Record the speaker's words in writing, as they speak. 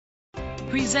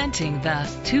Presenting the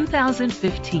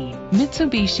 2015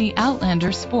 Mitsubishi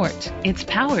Outlander Sport. It's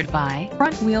powered by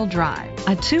front-wheel drive,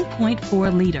 a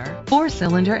 2.4-liter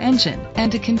four-cylinder engine,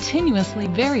 and a continuously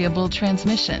variable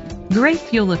transmission. Great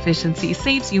fuel efficiency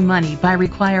saves you money by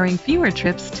requiring fewer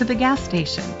trips to the gas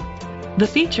station. The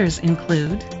features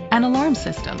include an alarm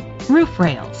system, roof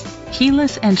rails,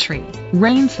 keyless entry,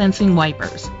 rain-sensing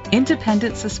wipers,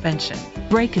 independent suspension,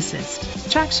 brake assist,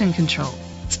 traction control,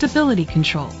 stability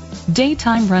control,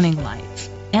 daytime running lights,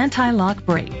 anti-lock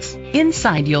brakes.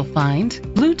 Inside you'll find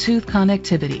Bluetooth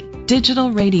connectivity,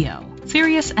 digital radio,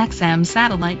 Sirius XM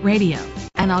satellite radio,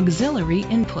 an auxiliary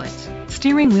input,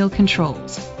 steering wheel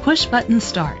controls, push-button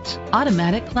start,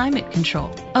 automatic climate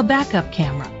control, a backup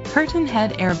camera, curtain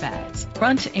head airbags,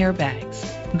 front airbags.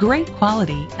 Great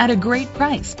quality at a great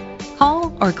price.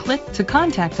 Call or click to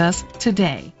contact us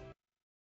today.